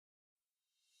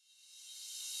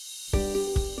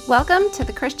Welcome to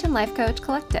the Christian Life Coach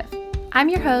Collective. I'm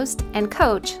your host and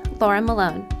coach, Laura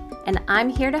Malone, and I'm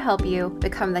here to help you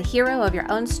become the hero of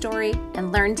your own story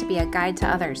and learn to be a guide to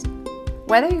others.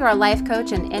 Whether you're a life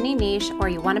coach in any niche or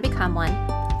you want to become one,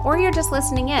 or you're just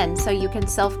listening in so you can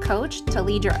self-coach to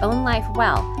lead your own life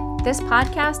well, this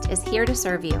podcast is here to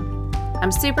serve you.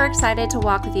 I'm super excited to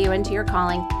walk with you into your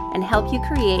calling and help you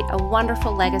create a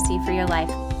wonderful legacy for your life.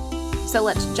 So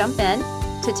let's jump in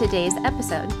to today's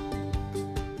episode.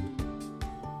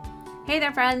 Hey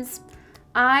there, friends.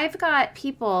 I've got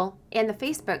people in the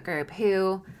Facebook group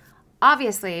who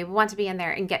obviously want to be in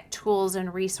there and get tools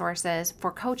and resources for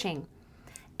coaching.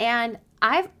 And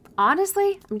I'm just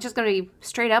going to be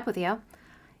straight up with you.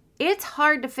 It's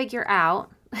hard to figure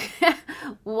out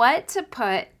what to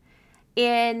put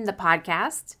in the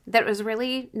podcast that was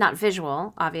really not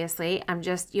visual, obviously.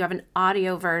 You have an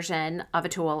audio version of a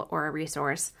tool or a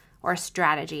resource or a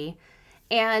strategy,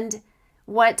 and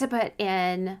what to put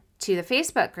in to the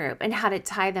Facebook group and how to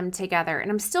tie them together. And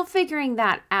I'm still figuring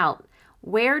that out,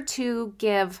 where to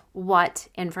give what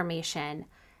information,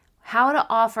 how to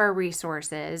offer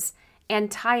resources, and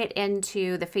tie it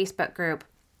into the Facebook group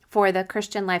for the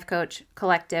Christian Life Coach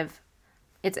Collective.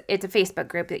 It's a Facebook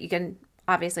group that you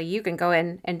can go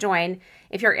in and join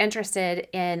if you're interested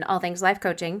in all things life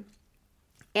coaching.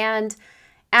 And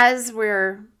as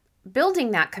we're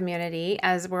building that community,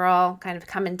 as we're all kind of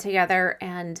coming together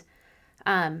and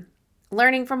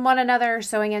learning from one another,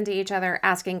 sewing into each other,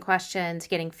 asking questions,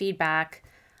 getting feedback,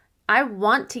 I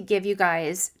want to give you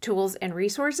guys tools and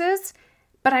resources,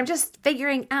 but I'm just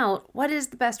figuring out what is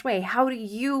the best way. How do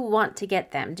you want to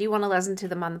get them? Do you want to listen to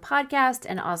them on the podcast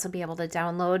and also be able to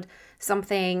download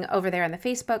something over there in the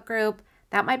Facebook group?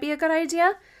 That might be a good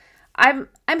idea. I'm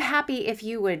happy if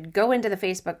you would go into the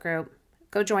Facebook group,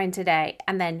 go join today,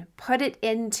 and then put it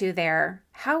into there.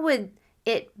 How would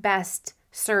it best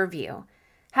serve you?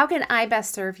 How can I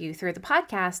best serve you through the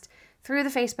podcast, through the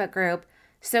Facebook group,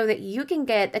 so that you can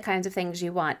get the kinds of things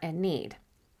you want and need?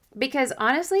 Because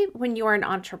honestly, when you're an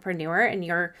entrepreneur and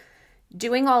you're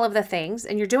doing all of the things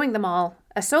and you're doing them all,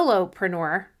 a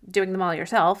solopreneur, doing them all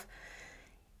yourself,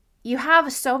 you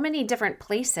have so many different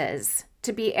places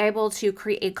to be able to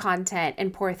create content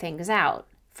and pour things out.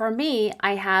 For me,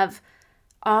 I have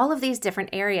all of these different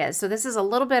areas. So this is a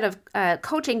little bit of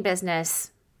coaching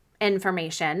business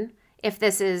information. If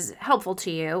this is helpful to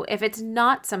you, if it's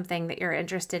not something that you're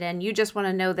interested in, you just want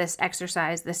to know this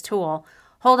exercise, this tool,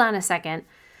 hold on a second.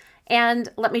 And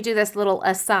let me do this little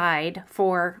aside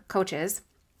for coaches.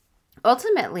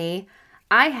 Ultimately,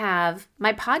 I have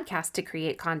my podcast to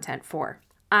create content for.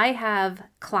 I have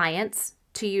clients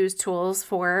to use tools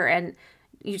for and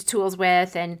use tools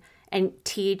with and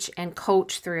teach and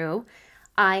coach through.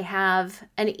 I have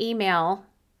an email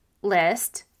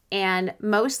list, and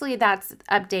mostly that's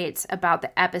updates about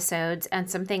the episodes and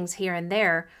some things here and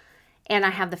there. And I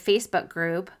have the Facebook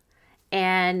group,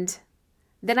 and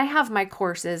then I have my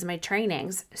courses, my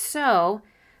trainings. So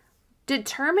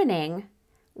determining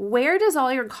where does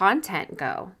all your content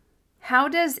go? How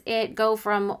does it go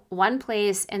from one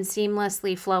place and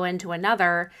seamlessly flow into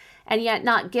another, and yet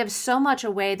not give so much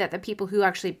away that the people who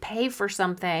actually pay for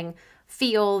something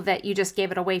feel that you just gave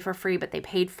it away for free, but they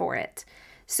paid for it?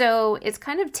 So it's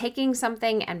kind of taking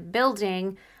something and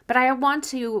building, but my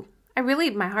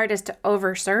heart is to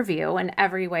overserve you in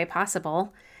every way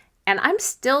possible. And I'm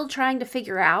still trying to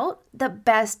figure out the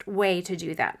best way to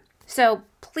do that. So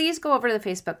please go over to the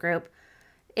Facebook group.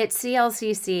 It's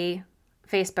CLCC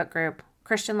Facebook group,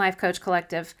 Christian Life Coach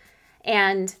Collective,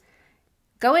 and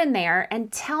go in there and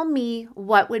tell me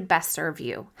what would best serve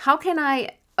you. How can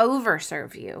I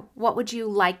overserve you? What would you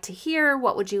like to hear?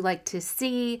 What would you like to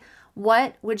see?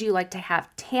 What would you like to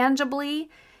have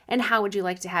tangibly? And how would you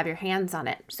like to have your hands on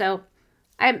it? So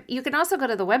you can also go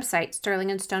to the website,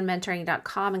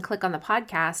 sterlingandstonementoring.com, and click on the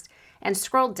podcast and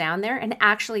scroll down there and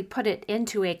actually put it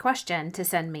into a question to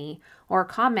send me, or a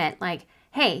comment like,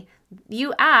 hey,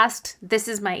 you asked, this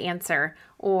is my answer,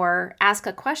 or ask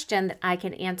a question that I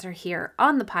can answer here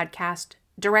on the podcast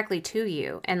directly to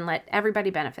you and let everybody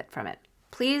benefit from it.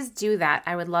 Please do that.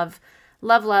 I would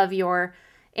love your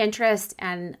interest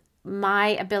and my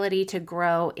ability to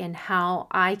grow in how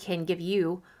I can give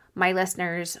you, my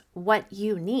listeners, what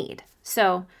you need.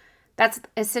 So that's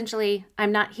essentially,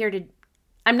 I'm not here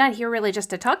really just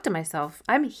to talk to myself.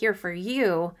 I'm here for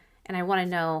you, and I want to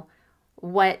know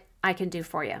what I can do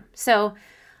for you. So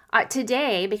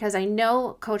today, because I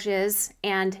know coaches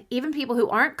and even people who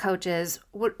aren't coaches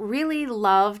would really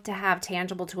love to have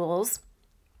tangible tools,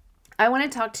 I want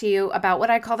to talk to you about what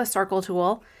I call the circle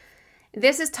tool.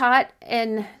 This is taught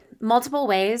in multiple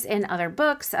ways in other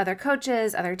books, other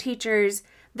coaches, other teachers.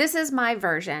 This is my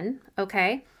version,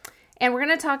 okay? And we're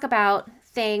going to talk about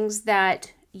things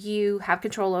that you have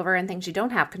control over and things you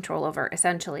don't have control over,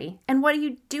 essentially. And what do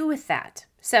you do with that?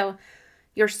 So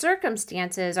your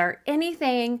circumstances are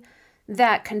anything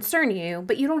that concern you,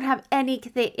 but you don't have any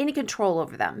control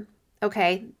over them,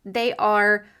 okay? They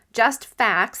are just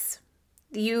facts.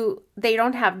 They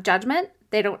don't have judgment.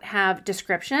 They don't have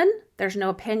description. There's no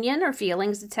opinion or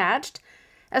feelings attached.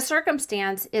 A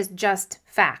circumstance is just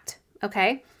fact,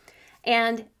 okay?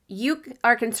 And you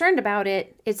are concerned about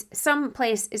it. It's some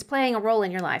place is playing a role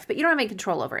in your life, but you don't have any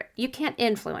control over it. You can't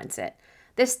influence it.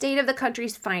 The state of the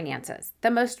country's finances,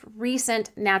 the most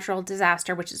recent natural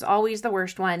disaster, which is always the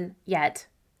worst one yet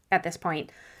at this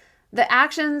point, the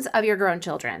actions of your grown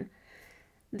children,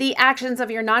 the actions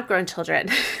of your not grown children.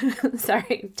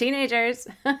 Sorry, teenagers.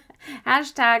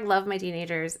 Hashtag love my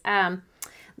teenagers.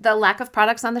 The lack of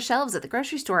products on the shelves at the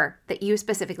grocery store that you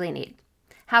specifically need.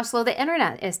 How slow the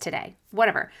internet is today.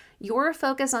 Whatever. Your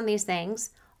focus on these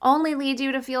things only leads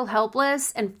you to feel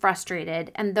helpless and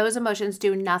frustrated, and those emotions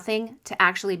do nothing to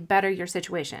actually better your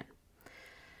situation.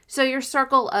 So your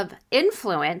circle of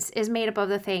influence is made up of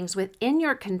the things within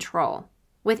your control,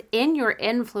 within your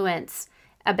influence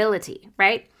ability,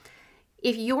 right?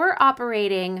 If you're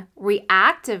operating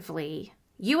reactively,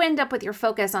 you end up with your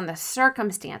focus on the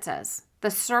circumstances, the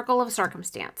circle of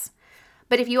circumstance.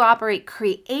 But if you operate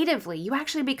creatively, you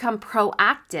actually become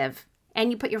proactive and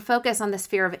you put your focus on the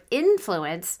sphere of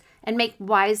influence and make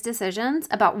wise decisions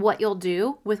about what you'll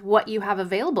do with what you have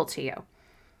available to you.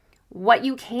 What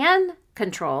you can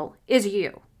control is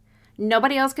you.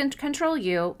 Nobody else can control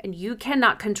you, and you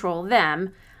cannot control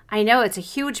them. I know it's a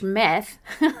huge myth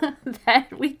that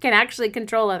we can actually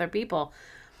control other people,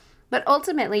 but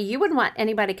ultimately you wouldn't want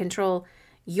anybody to control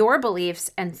your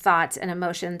beliefs and thoughts and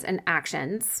emotions and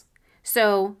actions.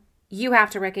 So you have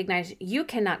to recognize you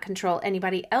cannot control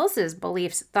anybody else's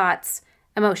beliefs, thoughts,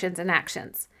 emotions, and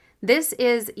actions. This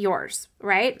is yours,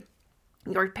 right?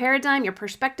 Your paradigm, your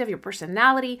perspective, your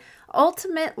personality.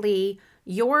 Ultimately,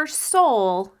 your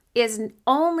soul is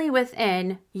only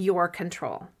within your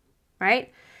control,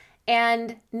 right?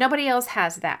 And nobody else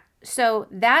has that. So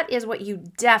that is what you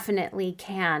definitely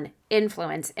can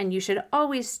influence. And you should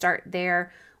always start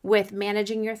there with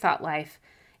managing your thought life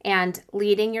and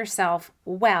leading yourself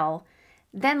well.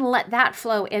 Then let that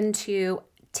flow into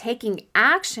taking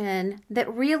action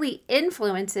that really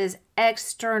influences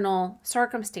external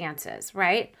circumstances,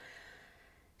 right?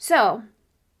 So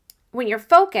when your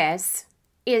focus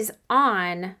is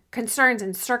on concerns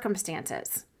and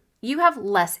circumstances, you have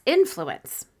less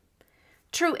influence.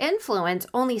 True influence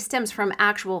only stems from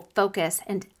actual focus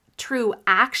and true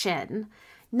action,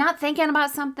 not thinking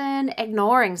about something,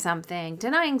 ignoring something,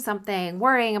 denying something,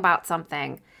 worrying about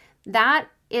something. That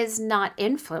is not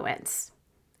influence.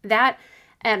 That's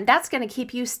going to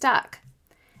keep you stuck.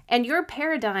 And your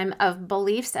paradigm of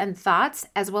beliefs and thoughts,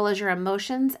 as well as your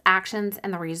emotions, actions,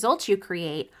 and the results you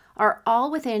create, are all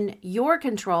within your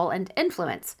control and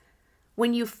influence.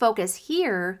 When you focus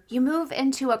here, you move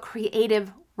into a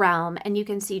creative realm and you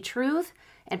can see truth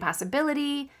and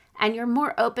possibility, and you're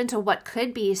more open to what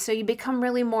could be, so you become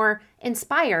really more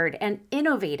inspired and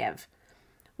innovative.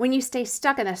 When you stay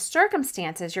stuck in the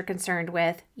circumstances you're concerned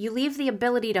with, you leave the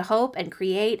ability to hope and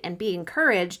create and be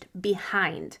encouraged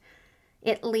behind.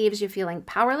 It leaves you feeling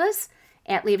powerless.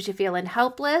 It leaves you feeling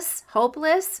helpless,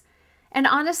 hopeless. And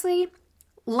honestly,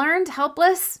 learned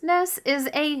helplessness is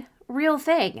a real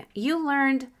thing. You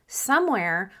learned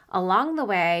somewhere along the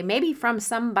way, maybe from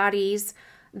somebody's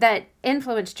that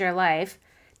influenced your life,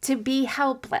 to be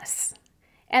helpless.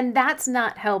 And that's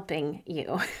not helping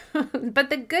you.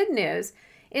 But the good news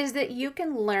is that you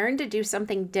can learn to do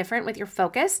something different with your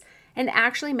focus and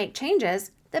actually make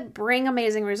changes that bring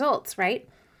amazing results, right?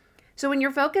 So when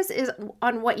your focus is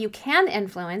on what you can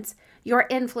influence, your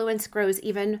influence grows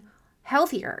even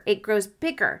healthier. It grows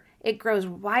bigger. It grows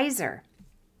wiser.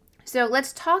 So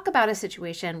let's talk about a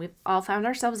situation we've all found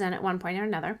ourselves in at one point or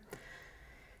another.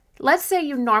 Let's say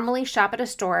you normally shop at a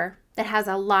store that has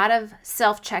a lot of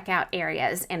self-checkout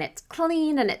areas, and it's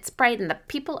clean and it's bright and the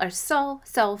people are so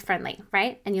friendly,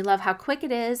 right? And you love how quick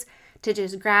it is to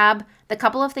just grab the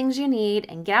couple of things you need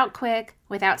and get out quick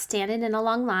without standing in a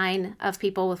long line of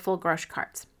people with full grocery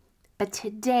carts. But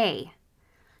today,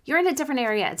 you're in a different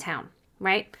area of town,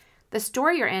 right? The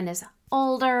store you're in is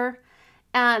older,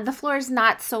 the floor is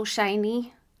not so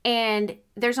shiny, and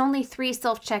there's only 3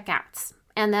 self-checkouts.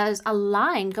 And there's a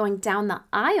line going down the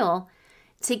aisle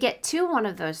to get to one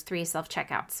of those 3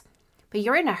 self-checkouts. But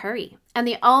you're in a hurry. And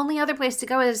the only other place to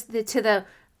go is to the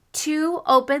 2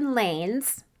 open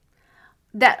lanes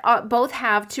that both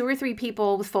have 2 or 3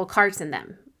 people with full carts in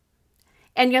them.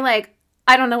 And you're like,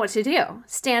 I don't know what to do.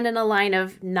 Stand in a line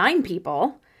of 9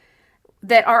 people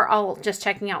that are all just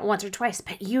checking out once or twice.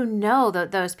 But you know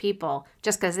that those people,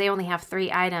 just because they only have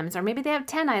 3 items, or maybe they have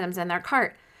 10 items in their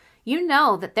cart, you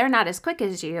know that they're not as quick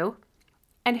as you.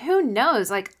 And who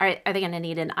knows, like, are they going to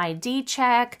need an ID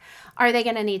check? Are they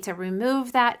going to need to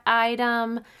remove that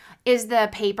item? Is the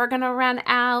paper going to run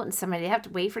out and somebody have to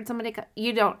wait for somebody to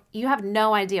you have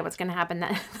no idea what's going to happen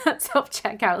in that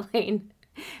self-checkout lane.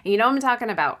 You know what I'm talking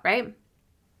about, right?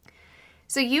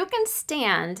 So you can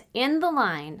stand in the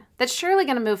line that's surely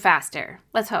going to move faster,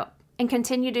 let's hope, and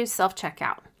continue to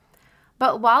self-checkout.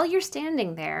 But while you're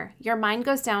standing there, your mind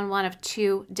goes down one of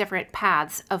 2 different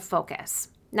paths of focus.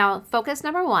 Now, focus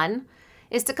number 1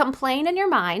 is to complain in your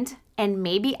mind and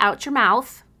maybe out your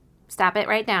mouth, stop it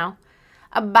right now,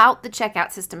 about the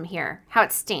checkout system here, how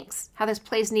it stinks, how this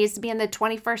place needs to be in the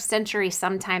 21st century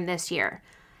sometime this year,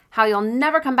 how you'll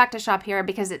never come back to shop here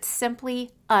because it's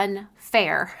simply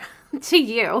unfair to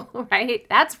you, right?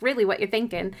 That's really what you're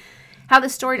thinking. How the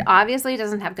store obviously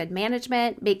doesn't have good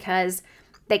management because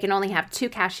they can only have 2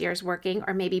 cashiers working,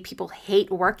 or maybe people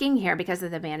hate working here because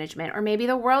of the management, or maybe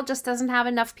the world just doesn't have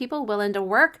enough people willing to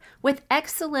work with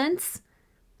excellence.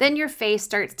 Then your face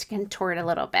starts to contort a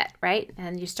little bit, right?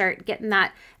 And you start getting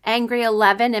that angry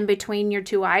 11 in between your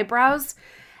 2 eyebrows.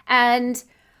 And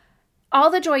all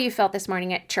the joy you felt this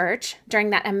morning at church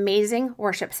during that amazing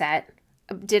worship set,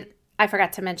 I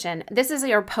forgot to mention, this is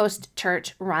your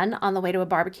post-church run on the way to a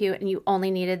barbecue, and you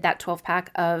only needed that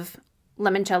 12-pack of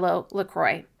limoncello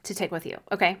LaCroix to take with you,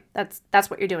 okay? That's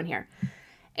what you're doing here.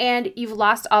 And you've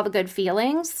lost all the good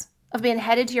feelings of being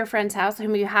headed to your friend's house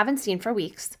whom you haven't seen for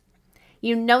weeks.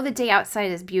 You know the day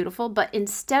outside is beautiful, but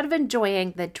instead of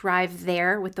enjoying the drive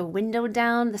there with the window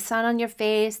down, the sun on your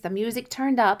face, the music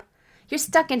turned up, you're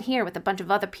stuck in here with a bunch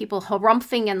of other people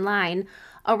harumphing in line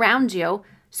around you.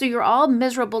 So you're all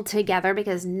miserable together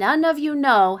because none of you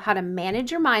know how to manage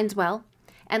your minds well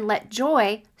and let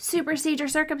joy supersede your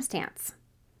circumstance.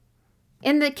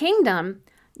 In the kingdom,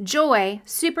 joy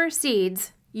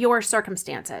supersedes your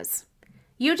circumstances.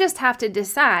 You just have to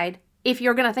decide if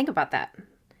you're going to think about that,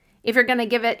 if you're going to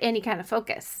give it any kind of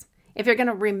focus, if you're going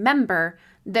to remember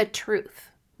the truth,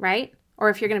 right? Or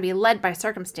if you're going to be led by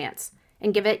circumstance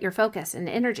and give it your focus and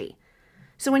energy.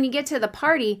 So when you get to the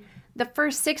party, the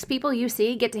first 6 people you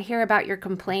see get to hear about your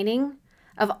complaining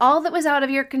of all that was out of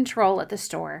your control at the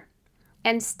store.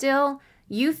 And still,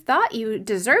 you thought you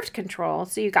deserved control,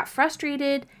 so you got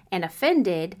frustrated and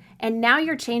offended, and now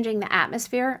you're changing the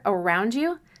atmosphere around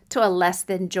you to a less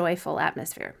than joyful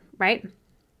atmosphere, right?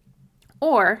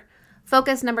 Or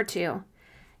focus number 2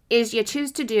 is you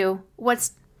choose to do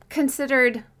what's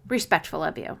considered respectful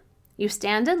of you. You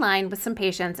stand in line with some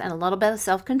patience and a little bit of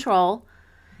self-control,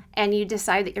 and you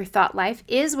decide that your thought life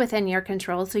is within your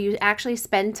control, so you actually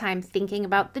spend time thinking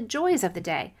about the joys of the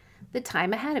day, the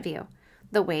time ahead of you,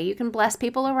 the way you can bless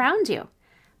people around you.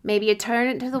 Maybe you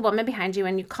turn to the woman behind you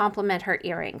and you compliment her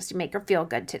earrings. You make her feel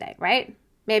good today, right?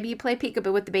 Maybe you play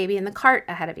peekaboo with the baby in the cart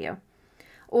ahead of you.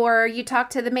 Or you talk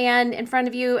to the man in front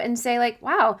of you and say like,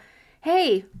 wow,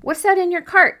 hey, what's that in your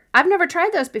cart? I've never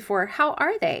tried those before. How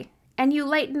are they? And you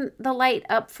lighten the light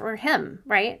up for him,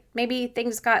 right? Maybe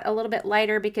things got a little bit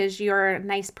lighter because you're a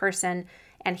nice person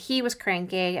and he was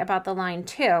cranky about the line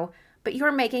too, but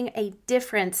you're making a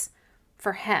difference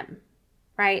for him,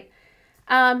 right?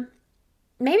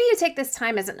 Maybe you take this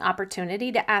time as an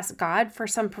opportunity to ask God for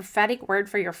some prophetic word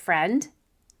for your friend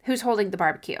who's holding the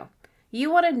barbecue. You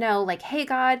want to know like, hey,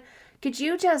 God, could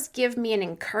you just give me an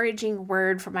encouraging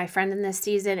word for my friend in this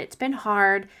season? It's been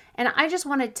hard, and I just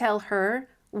want to tell her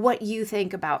what you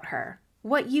think about her,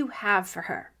 what you have for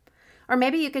her. Or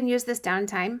maybe you can use this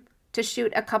downtime to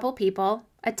shoot a couple people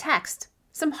a text,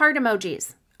 some heart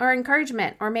emojis or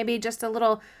encouragement, or maybe just a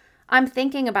little, I'm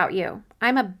thinking about you.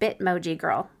 I'm a Bitmoji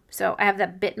girl. So I have the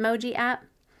Bitmoji app,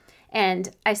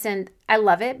 and I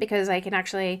love it because I can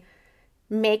actually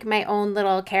make my own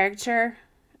little character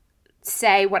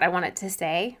say what I want it to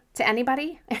say to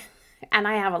anybody. And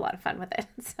I have a lot of fun with it.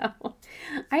 So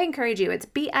I encourage you. It's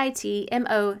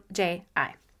Bitmoji.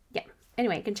 Yeah.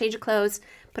 Anyway, you can change your clothes,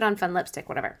 put on fun lipstick,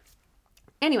 whatever.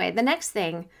 Anyway, the next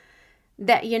thing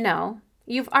that you know,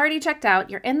 you've already checked out.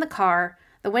 You're in the car.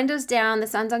 The window's down. The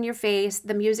sun's on your face.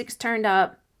 The music's turned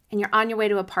up. And you're on your way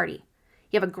to a party.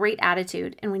 You have a great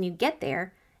attitude. And when you get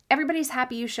there, everybody's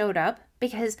happy you showed up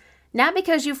not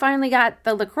because you finally got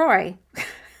the LaCroix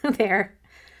there,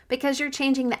 because you're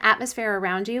changing the atmosphere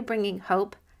around you, bringing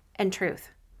hope and truth.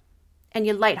 And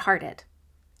you're lighthearted.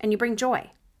 And you bring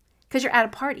joy because you're at a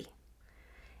party.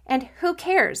 And who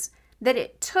cares? that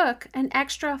it took an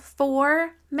extra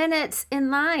 4 minutes in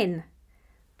line.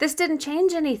 This didn't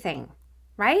change anything,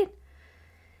 right?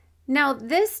 Now,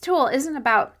 this tool isn't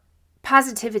about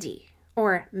positivity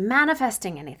or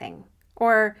manifesting anything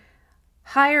or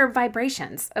higher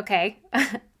vibrations, okay?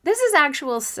 This is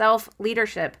actual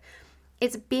self-leadership.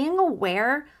 It's being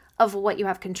aware of what you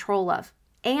have control of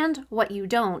and what you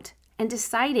don't, and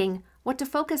deciding what to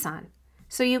focus on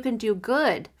so you can do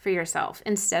good for yourself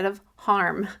instead of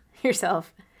harm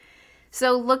yourself.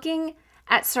 So looking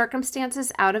at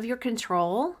circumstances out of your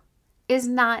control is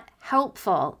not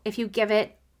helpful if you give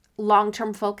it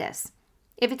long-term focus.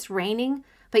 If it's raining,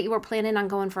 but you were planning on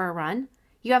going for a run,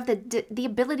 you have the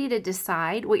ability to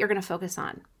decide what you're going to focus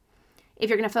on. If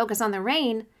you're going to focus on the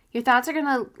rain, your thoughts are going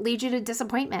to lead you to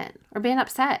disappointment or being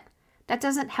upset. That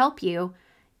doesn't help you.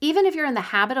 Even if you're in the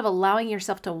habit of allowing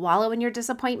yourself to wallow in your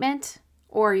disappointment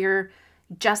or your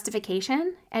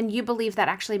justification, and you believe that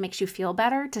actually makes you feel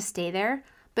better to stay there,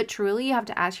 but truly you have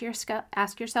to ask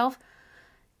yourself,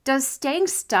 does staying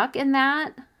stuck in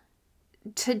that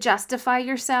to justify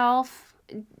yourself,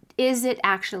 is it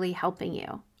actually helping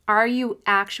you? Are you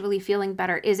actually feeling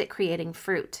better? Is it creating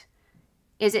fruit?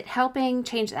 Is it helping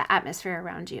change the atmosphere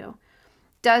around you?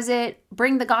 Does it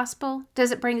bring the gospel?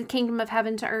 Does it bring the kingdom of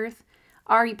heaven to earth?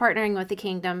 Are you partnering with the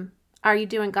kingdom? Are you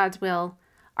doing God's will?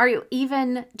 Are you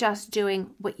even just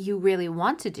doing what you really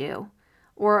want to do?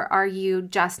 Or are you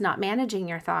just not managing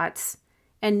your thoughts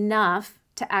enough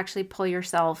to actually pull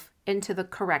yourself into the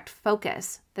correct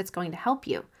focus that's going to help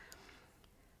you?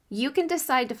 You can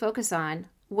decide to focus on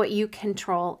what you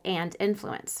control and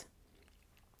influence.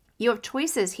 You have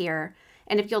choices here,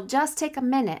 and if you'll just take a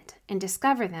minute and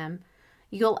discover them,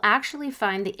 you'll actually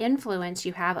find the influence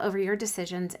you have over your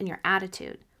decisions and your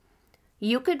attitude.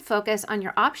 You could focus on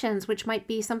your options, which might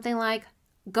be something like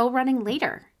go running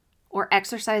later, or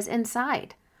exercise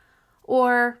inside,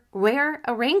 or wear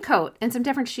a raincoat and some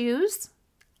different shoes.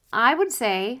 I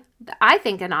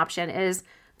think an option is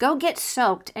go get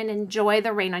soaked and enjoy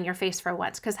the rain on your face for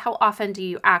once, because how often do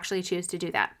you actually choose to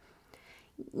do that?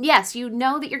 Yes, you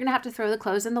know that you're going to have to throw the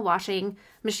clothes in the washing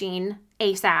machine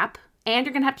ASAP, and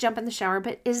you're going to have to jump in the shower,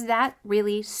 but is that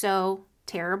really so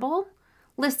terrible?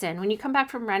 Listen, when you come back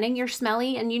from running, you're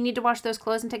smelly and you need to wash those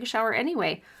clothes and take a shower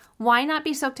anyway. Why not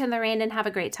be soaked in the rain and have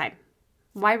a great time?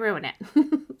 Why ruin it?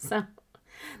 So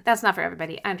that's not for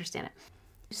everybody. I understand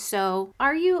it. So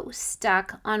are you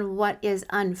stuck on what is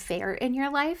unfair in your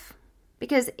life?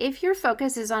 Because if your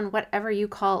focus is on whatever you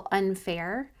call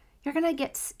unfair, you're going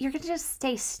to just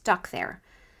stay stuck there.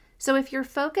 So if your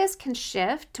focus can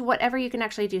shift to whatever you can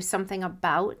actually do something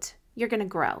about, you're going to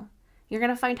grow. You're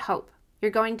going to find hope. You're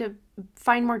going to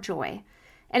find more joy.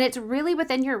 And it's really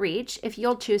within your reach if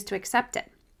you'll choose to accept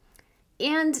it.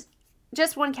 And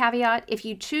just one caveat, if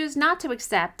you choose not to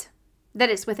accept that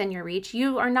it's within your reach,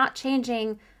 you are not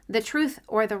changing the truth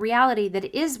or the reality that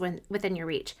it is within your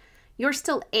reach. You're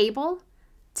still able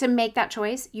to make that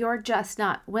choice. You're just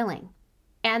not willing.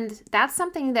 And that's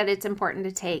something that it's important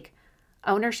to take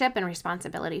ownership and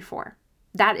responsibility for.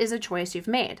 That is a choice you've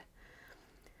made.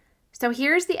 So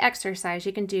here's the exercise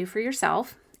you can do for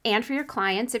yourself and for your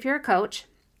clients if you're a coach.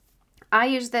 I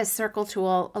use this circle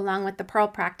tool along with the Pearl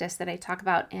practice that I talk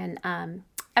about in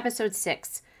episode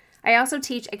 6. I also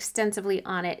teach extensively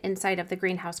on it inside of the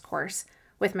Greenhouse course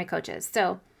with my coaches.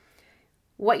 So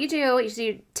what you do is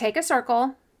you take a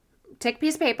circle, take a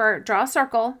piece of paper, draw a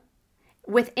circle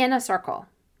within a circle,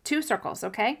 2 circles,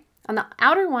 okay? On the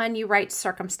outer one, you write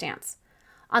circumstance.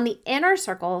 On the inner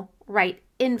circle, write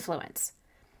influence.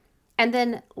 And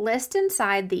then list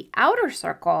inside the outer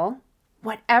circle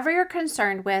whatever you're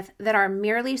concerned with that are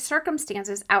merely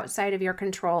circumstances outside of your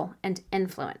control and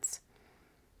influence.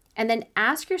 And then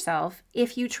ask yourself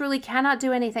if you truly cannot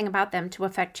do anything about them to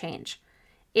affect change.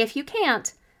 If you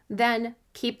can't, then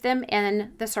keep them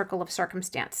in the circle of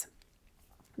circumstance.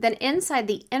 Then inside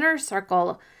the inner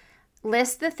circle,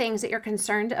 list the things that you're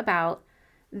concerned about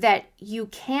that you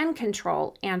can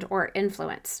control and or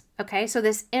influence. Okay, so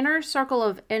this inner circle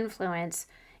of influence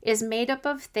is made up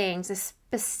of things,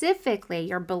 specifically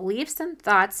your beliefs and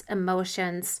thoughts,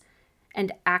 emotions,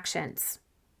 and actions,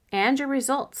 and your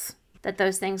results that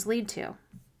those things lead to.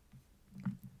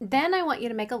 Then I want you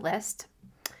to make a list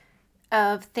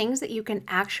of things that you can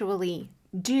actually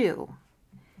do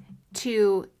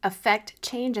to affect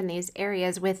change in these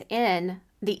areas within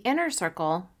the inner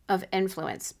circle of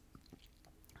influence.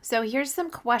 So here's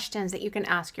some questions that you can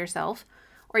ask yourself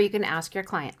or you can ask your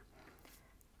client.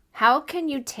 How can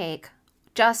you take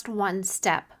just one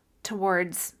step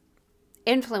towards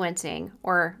influencing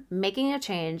or making a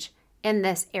change in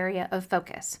this area of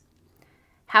focus?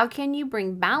 How can you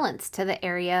bring balance to the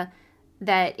area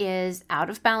that is out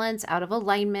of balance, out of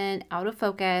alignment, out of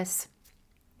focus?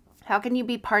 How can you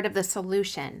be part of the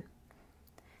solution?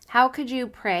 How could you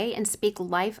pray and speak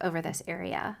life over this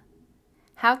area?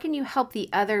 How can you help the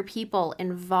other people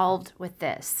involved with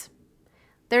this?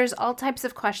 There's all types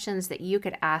of questions that you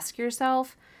could ask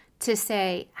yourself to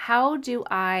say, how do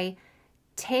I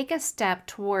take a step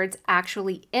towards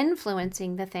actually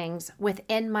influencing the things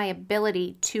within my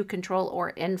ability to control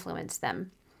or influence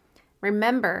them?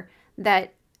 Remember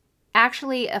that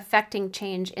actually affecting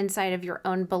change inside of your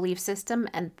own belief system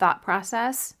and thought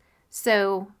process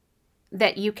so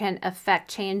that you can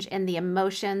affect change in the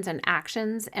emotions and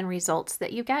actions and results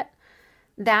that you get.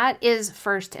 That is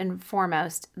first and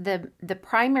foremost the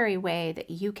primary way that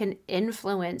you can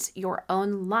influence your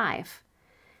own life.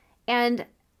 And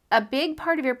a big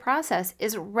part of your process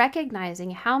is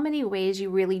recognizing how many ways you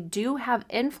really do have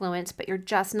influence, but you're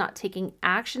just not taking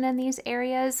action in these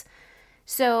areas.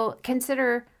 So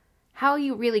consider how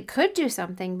you really could do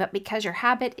something, but because your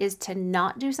habit is to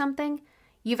not do something,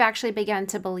 you've actually begun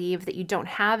to believe that you don't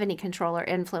have any control or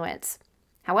influence.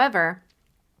 However,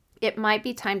 it might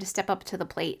be time to step up to the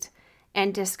plate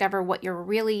and discover what you're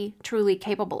really, truly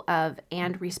capable of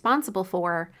and responsible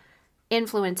for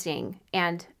influencing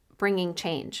and bringing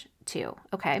change to,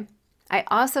 okay? I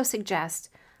also suggest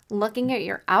looking at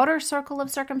your outer circle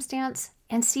of circumstance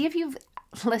and see if you've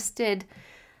listed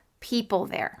people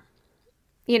there.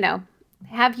 You know,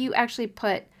 have you actually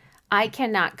put, I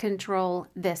cannot control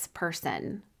this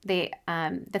person. The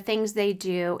things they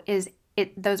do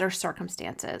those are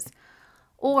circumstances.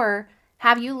 Or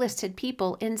have you listed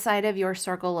people inside of your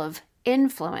circle of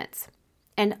influence?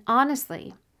 And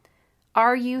honestly,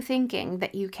 are you thinking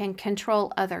that you can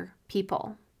control other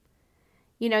people?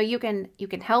 You know, you can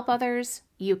help others,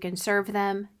 you can serve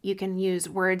them, you can use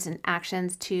words and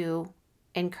actions to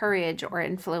encourage or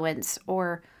influence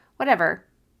or whatever,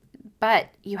 but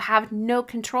you have no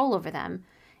control over them.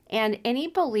 And any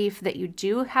belief that you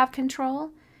do have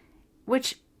control,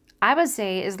 which I would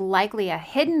say is likely a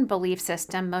hidden belief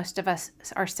system most of us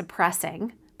are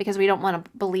suppressing because we don't want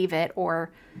to believe it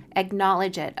or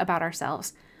acknowledge it about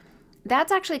ourselves,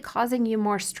 that's actually causing you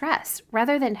more stress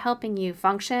rather than helping you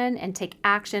function and take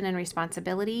action and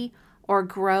responsibility or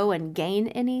grow and gain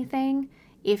anything.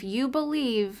 If you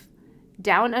believe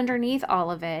down underneath all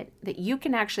of it that you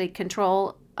can actually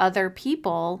control other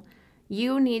people,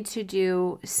 you need to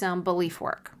do some belief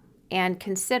work and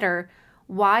consider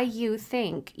why you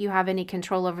think you have any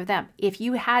control over them. If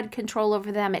you had control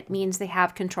over them, it means they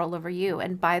have control over you.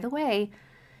 And by the way,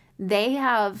 they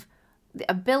have the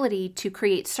ability to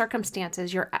create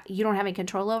circumstances you don't have any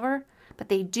control over, but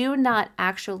they do not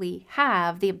actually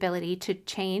have the ability to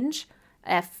change,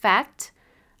 affect,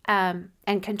 and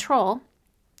control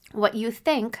what you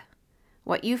think,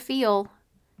 what you feel,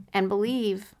 and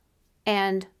believe,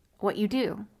 and what you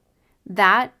do.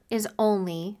 That is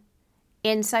only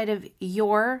inside of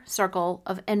your circle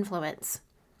of influence.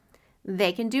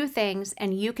 They can do things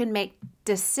and you can make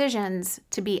decisions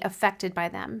to be affected by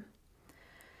them.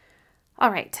 All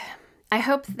right. I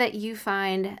hope that you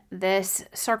find this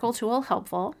circle tool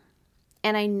helpful.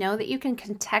 And I know that you can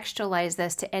contextualize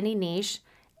this to any niche,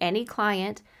 any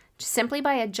client, simply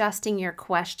by adjusting your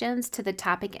questions to the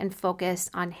topic and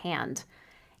focus on hand.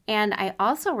 And I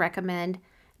also recommend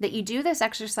that you do this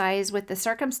exercise with the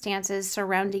circumstances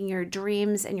surrounding your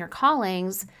dreams and your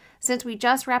callings, since we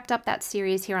just wrapped up that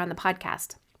series here on the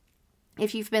podcast.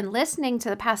 If you've been listening to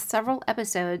the past several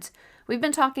episodes, we've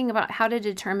been talking about how to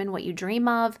determine what you dream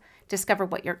of, discover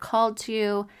what you're called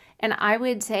to, and I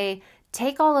would say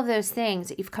take all of those things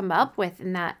that you've come up with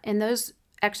in those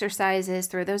exercises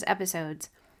through those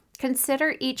episodes.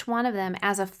 Consider each one of them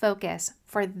as a focus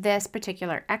for this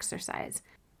particular exercise.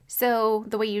 So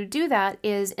the way you do that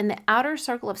is in the outer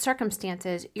circle of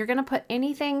circumstances, you're going to put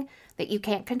anything that you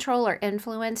can't control or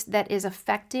influence that is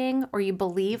affecting or you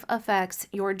believe affects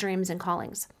your dreams and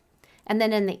callings. And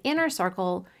then in the inner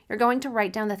circle, you're going to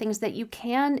write down the things that you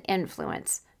can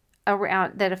influence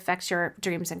around that affects your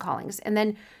dreams and callings. And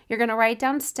then you're going to write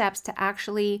down steps to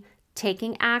actually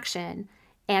taking action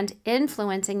and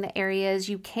influencing the areas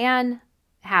you can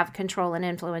have control and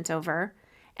influence over.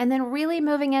 And then really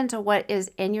moving into what is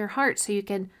in your heart so you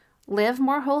can live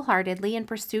more wholeheartedly in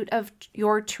pursuit of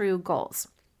your true goals.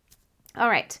 All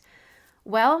right.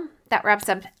 Well, that wraps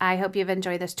up. I hope you've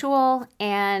enjoyed this tool.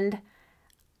 And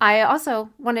I also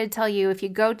wanted to tell you, if you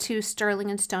go to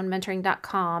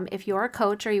sterlingandstonementoring.com, if you're a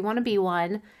coach or you want to be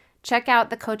one, check out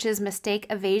the Coach's Mistake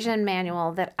Evasion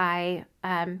Manual that I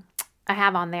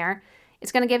have on there.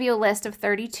 It's going to give you a list of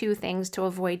 32 things to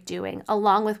avoid doing,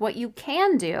 along with what you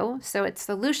can do. So it's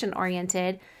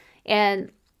solution-oriented.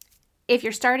 And if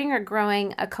you're starting or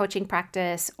growing a coaching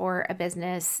practice or a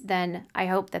business, then I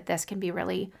hope that this can be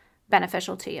really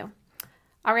beneficial to you.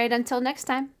 All right, until next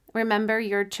time, remember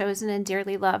you're chosen and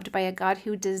dearly loved by a God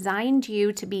who designed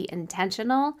you to be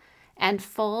intentional and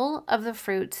full of the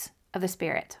fruits of the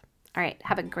Spirit. All right,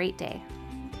 have a great day.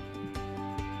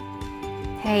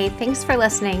 Hey, thanks for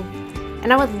listening.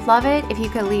 And I would love it if you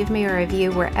could leave me a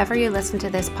review wherever you listen to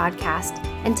this podcast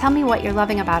and tell me what you're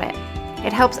loving about it.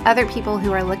 It helps other people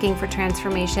who are looking for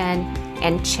transformation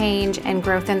and change and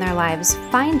growth in their lives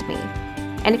find me.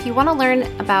 And if you want to learn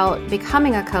about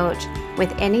becoming a coach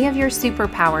with any of your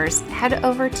superpowers, head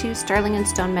over to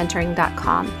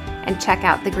sterlingandstonementoring.com and check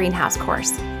out the Greenhouse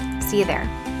course. See you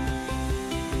there.